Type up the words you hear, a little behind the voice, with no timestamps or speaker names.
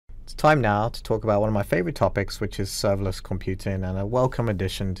It's time now to talk about one of my favorite topics, which is serverless computing and a welcome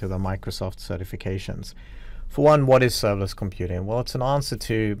addition to the Microsoft certifications. For one, what is serverless computing? Well, it's an answer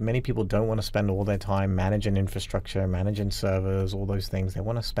to many people don't want to spend all their time managing infrastructure, managing servers, all those things. They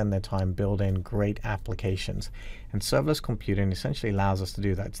want to spend their time building great applications. And serverless computing essentially allows us to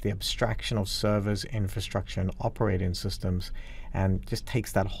do that. It's the abstraction of servers, infrastructure, and operating systems, and just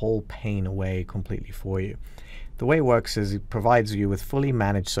takes that whole pain away completely for you. The way it works is it provides you with fully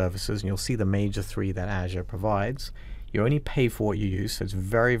managed services, and you'll see the major three that Azure provides. You only pay for what you use, so it's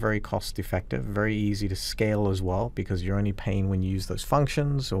very, very cost effective, very easy to scale as well, because you're only paying when you use those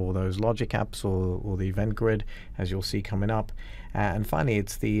functions or those logic apps or the event grid, as you'll see coming up. And finally,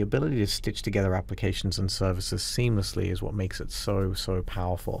 it's the ability to stitch together applications and services seamlessly is what makes it so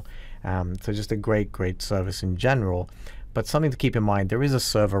powerful. So just a great service in general. But something to keep in mind, there is a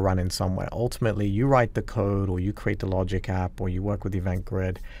server running somewhere. Ultimately, you write the code or you create the logic app or you work with the event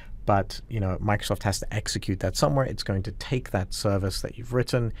grid, but Microsoft has to execute that somewhere. It's going to take that service that you've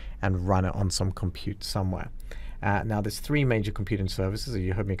written and run it on some compute somewhere. Now there's three major computing services that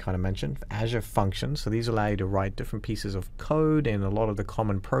you heard me kind of mention. Azure Functions, so these allow you to write different pieces of code in a lot of the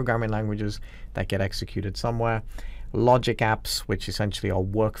common programming languages that get executed somewhere. Logic apps, which essentially are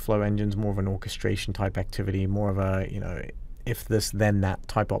workflow engines, more of an orchestration type activity, more of a if this then that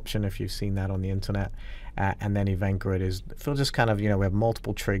type option, if you've seen that on the internet. And then event grid is for just kind of we have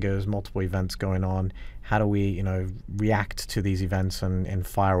multiple triggers, multiple events going on. How do we react to these events and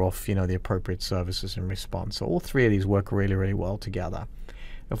fire off the appropriate services in response? So all three of these work really well together.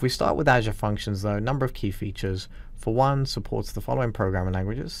 If we start with Azure Functions, though, a number of key features. For one, supports the following programming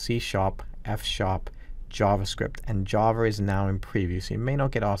languages: C#, F#, JavaScript, and Java is now in preview, so you may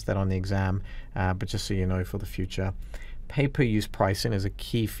not get asked that on the exam, but just so you know for the future. Pay-per-use pricing is a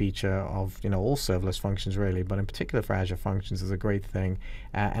key feature of all serverless functions really, but in particular for Azure Functions is a great thing,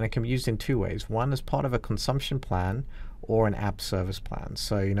 and it can be used in two ways. One, as part of a consumption plan or an app service plan.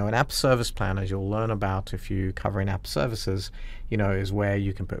 So an app service plan, as you'll learn about if you cover in app services, is where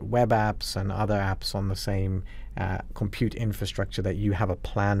you can put web apps and other apps on the same compute infrastructure that you have a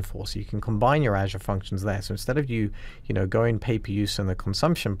plan for. So you can combine your Azure Functions there. So instead of you going pay-per-use in the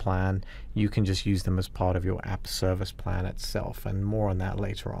consumption plan, you can just use them as part of your app service plan itself, and more on that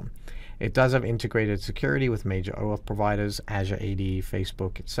later on. It does have integrated security with major OAuth providers, Azure AD,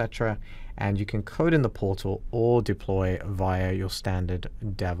 Facebook, etc. And you can code in the portal or deploy via your standard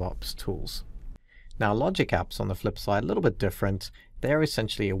DevOps tools. Now, logic apps on the flip side, a little bit different. They're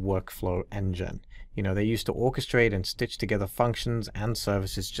essentially a workflow engine. They used to orchestrate and stitch together functions and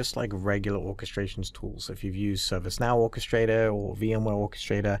services just like regular orchestrations tools. If you've used ServiceNow Orchestrator or VMware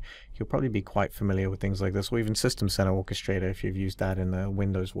Orchestrator, you'll probably be quite familiar with things like this, or even System Center Orchestrator if you've used that in the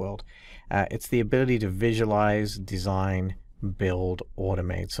Windows world. It's the ability to visualize, design, build,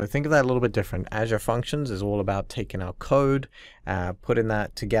 automate. So think of that a little bit different. Azure Functions is all about taking our code, putting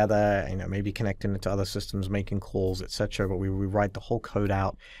that together, maybe connecting it to other systems, making calls, etc. But we write the whole code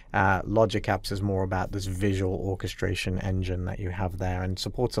out. Logic Apps is more about this visual orchestration engine that you have there, and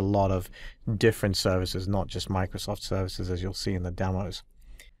supports a lot of different services, not just Microsoft services, as you'll see in the demos.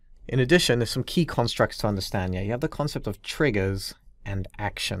 In addition, there's some key constructs to understand. You have the concept of triggers and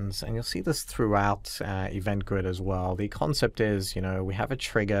actions, and you'll see this throughout event grid as well. The concept is we have a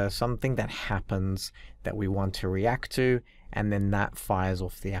trigger, something that happens that we want to react to, and then that fires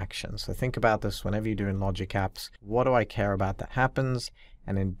off the action. So think about this whenever you're doing logic apps. What do I care about that happens?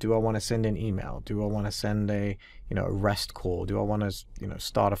 And then, do I want to send an email? Do I want to send a a REST call? Do I want to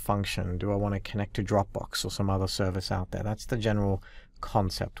start a function? Do I want to connect to Dropbox or some other service out there? That's the general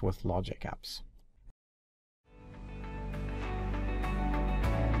concept with logic apps.